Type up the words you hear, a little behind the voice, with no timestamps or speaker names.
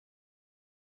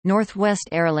Northwest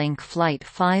Airlink Flight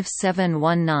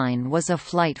 5719 was a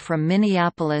flight from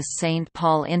Minneapolis-St.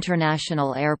 Paul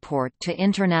International Airport to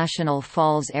International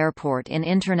Falls Airport in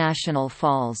International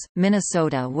Falls,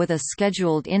 Minnesota, with a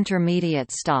scheduled intermediate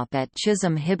stop at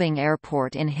Chisholm-Hibbing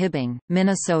Airport in Hibbing,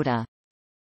 Minnesota.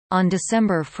 On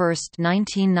December 1,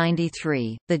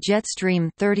 1993, the Jetstream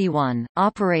 31,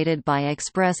 operated by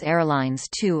Express Airlines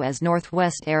II as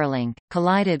Northwest Airlink,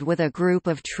 collided with a group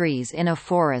of trees in a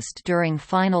forest during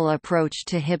final approach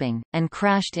to Hibbing, and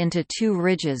crashed into two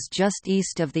ridges just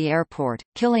east of the airport,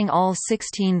 killing all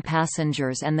 16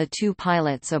 passengers and the two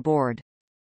pilots aboard.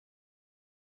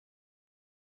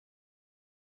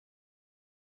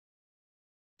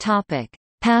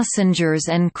 Passengers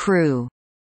and crew.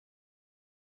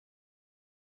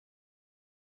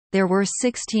 There were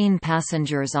 16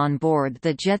 passengers on board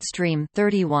the Jetstream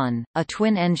 31, a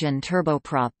twin-engine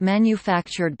turboprop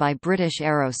manufactured by British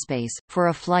Aerospace, for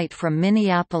a flight from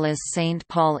Minneapolis-St.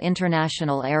 Paul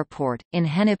International Airport, in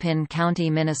Hennepin County,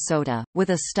 Minnesota,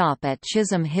 with a stop at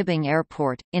Chisholm-Hibbing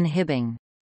Airport, in Hibbing.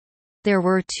 There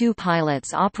were two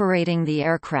pilots operating the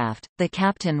aircraft. The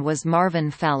captain was Marvin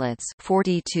Falitz,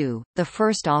 42. The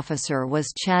first officer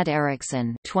was Chad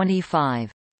Erickson,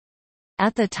 25.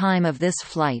 At the time of this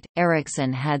flight,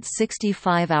 Erickson had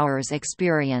 65 hours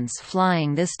experience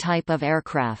flying this type of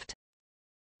aircraft.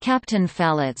 Captain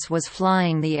Falitz was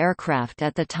flying the aircraft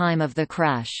at the time of the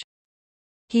crash.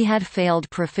 He had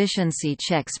failed proficiency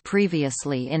checks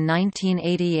previously in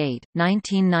 1988,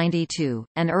 1992,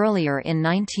 and earlier in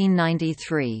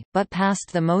 1993, but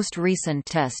passed the most recent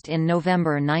test in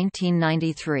November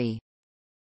 1993.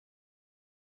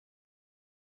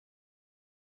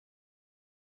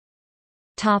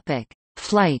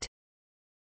 Flight.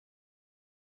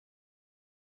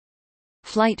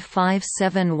 Flight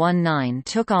 5719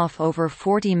 took off over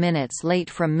 40 minutes late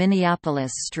from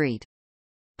Minneapolis St.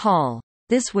 Paul.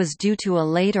 This was due to a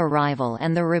late arrival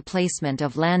and the replacement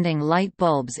of landing light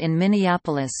bulbs in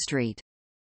Minneapolis St.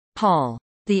 Paul.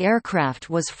 The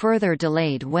aircraft was further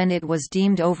delayed when it was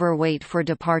deemed overweight for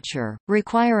departure,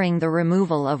 requiring the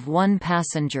removal of one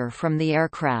passenger from the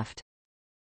aircraft.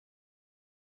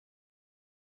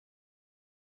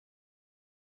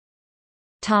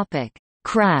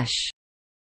 Crash.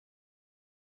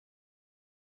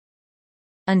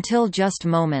 Until just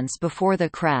moments before the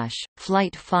crash,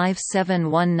 Flight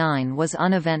 5719 was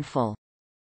uneventful.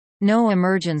 No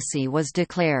emergency was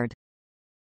declared.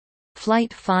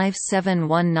 Flight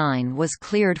 5719 was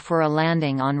cleared for a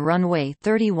landing on runway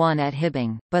 31 at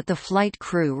Hibbing, but the flight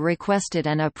crew requested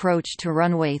an approach to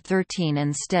runway 13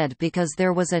 instead because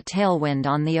there was a tailwind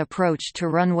on the approach to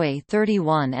runway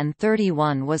 31 and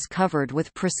 31 was covered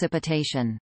with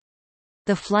precipitation.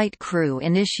 The flight crew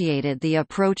initiated the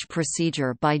approach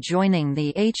procedure by joining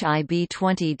the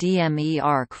HIB-20 DME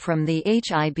arc from the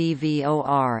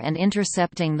HIB-VOR and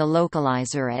intercepting the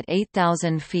localizer at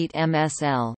 8,000 feet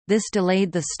MSL. This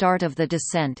delayed the start of the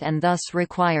descent and thus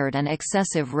required an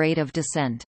excessive rate of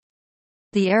descent.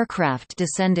 The aircraft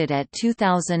descended at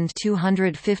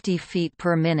 2,250 feet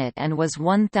per minute and was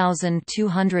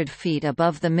 1,200 feet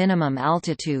above the minimum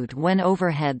altitude when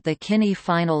overhead the Kinney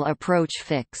final approach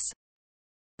fix.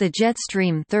 The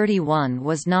Jetstream 31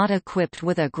 was not equipped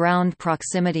with a ground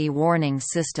proximity warning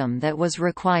system that was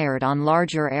required on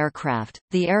larger aircraft.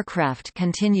 The aircraft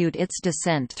continued its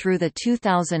descent through the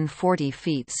 2,040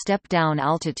 feet step-down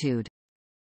altitude.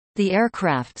 The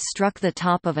aircraft struck the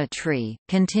top of a tree,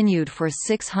 continued for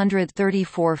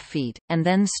 634 feet, and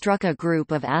then struck a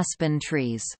group of aspen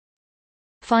trees.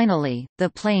 Finally, the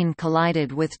plane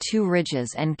collided with two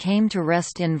ridges and came to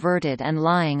rest inverted and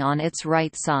lying on its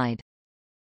right side.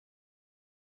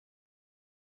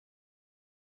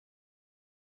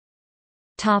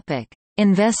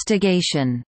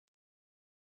 Investigation.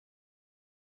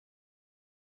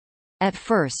 At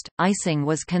first, icing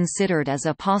was considered as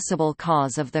a possible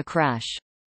cause of the crash.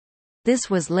 This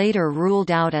was later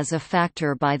ruled out as a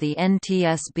factor by the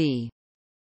NTSB.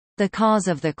 The cause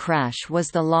of the crash was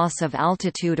the loss of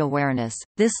altitude awareness.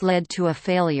 This led to a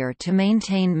failure to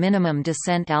maintain minimum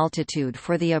descent altitude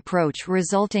for the approach,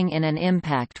 resulting in an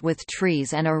impact with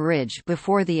trees and a ridge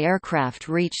before the aircraft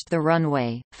reached the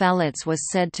runway. Falitz was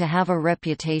said to have a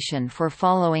reputation for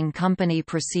following company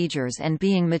procedures and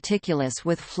being meticulous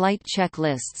with flight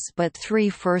checklists, but three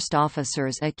first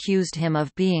officers accused him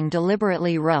of being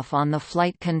deliberately rough on the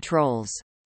flight controls.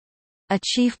 A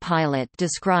chief pilot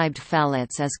described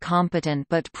Falitz as competent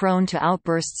but prone to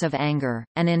outbursts of anger,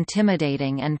 and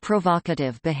intimidating and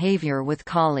provocative behavior with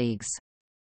colleagues.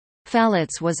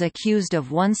 Falitz was accused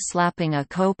of once slapping a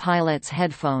co-pilot's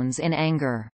headphones in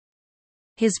anger.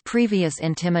 His previous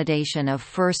intimidation of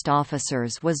first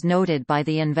officers was noted by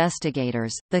the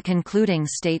investigators. The concluding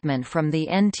statement from the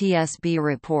NTSB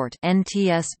report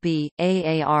NTSB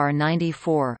AAR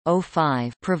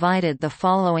 94/05 provided the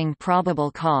following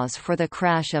probable cause for the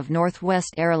crash of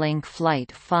Northwest Airlink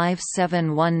Flight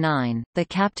 5719. The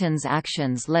captain's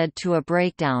actions led to a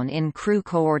breakdown in crew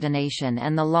coordination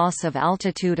and the loss of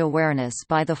altitude awareness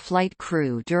by the flight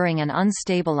crew during an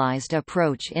unstabilized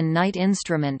approach in night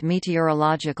instrument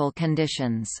meteorological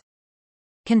conditions.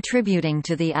 Contributing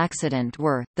to the accident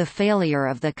were, the failure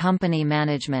of the company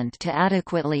management to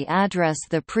adequately address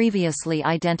the previously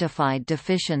identified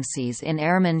deficiencies in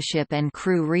airmanship and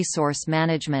crew resource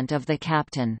management of the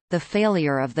captain, the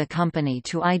failure of the company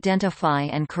to identify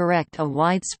and correct a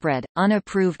widespread,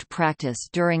 unapproved practice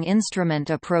during instrument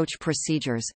approach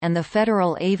procedures, and the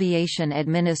Federal Aviation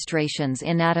Administration's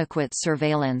inadequate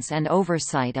surveillance and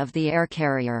oversight of the air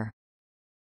carrier.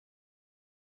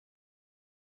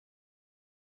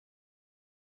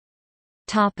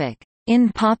 In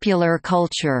popular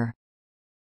culture.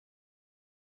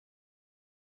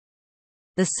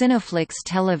 The Cineflix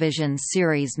television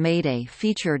series Mayday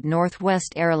featured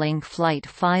Northwest Airlink Flight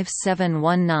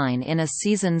 5719 in a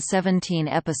season 17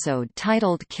 episode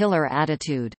titled Killer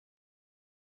Attitude.